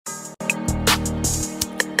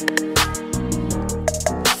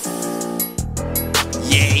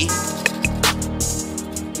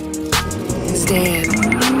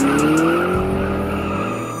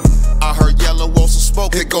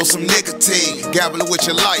go some nicotine. Gambling with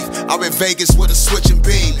your life, I'm in Vegas with a switching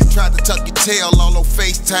beam. Tried to tuck your tail on no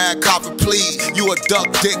FaceTime, copper please. You a duck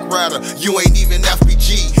dick rider, you ain't even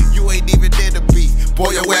FBG. You ain't even in the beat,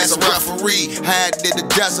 boy your ass a referee. Had in the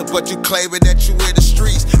desert, but you claiming that you in the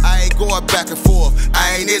streets. I ain't going back and forth,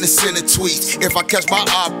 I ain't innocent in tweets. If I catch my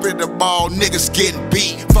op in the ball, niggas getting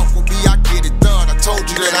beat. Fuck with me, I get it done. I told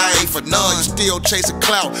you that I ain't for none. You still chasing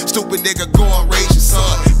clout, stupid nigga, go and raise your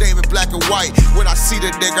son. Name it black and white, when I see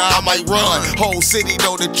the nigga I might run. Whole city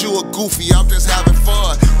know that you a goofy, I'm just having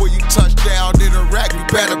fun. When you touch down in Iraq, you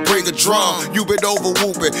better bring a drum. You been over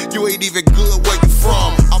whooping, you ain't even good where you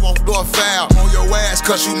from. I'm off North Ave on your ass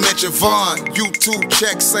cause you mentioned Vaughn. YouTube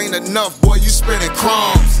checks ain't enough, boy, you spending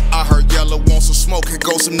crumbs. I heard Yella wants some smoke and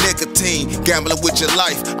go some nicotine. Gambling with your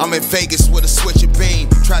life, I'm in Vegas with a switching beam.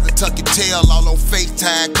 Tried to tuck your tail all on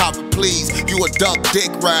FaceTime, copper please. You a duck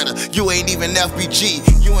dick rider, you ain't even FBG.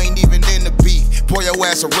 You ain't even in the beat, boy your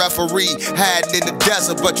ass a referee. Hiding in the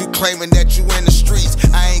desert, but you claiming that you in the streets.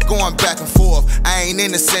 I ain't going back and forth, I ain't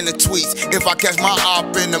innocent in tweets. If I catch my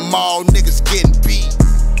op in the mall, niggas getting beat.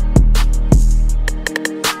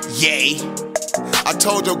 Yay. I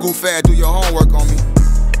told your goof ass do your homework on me.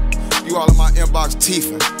 You all in my inbox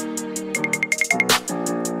teething.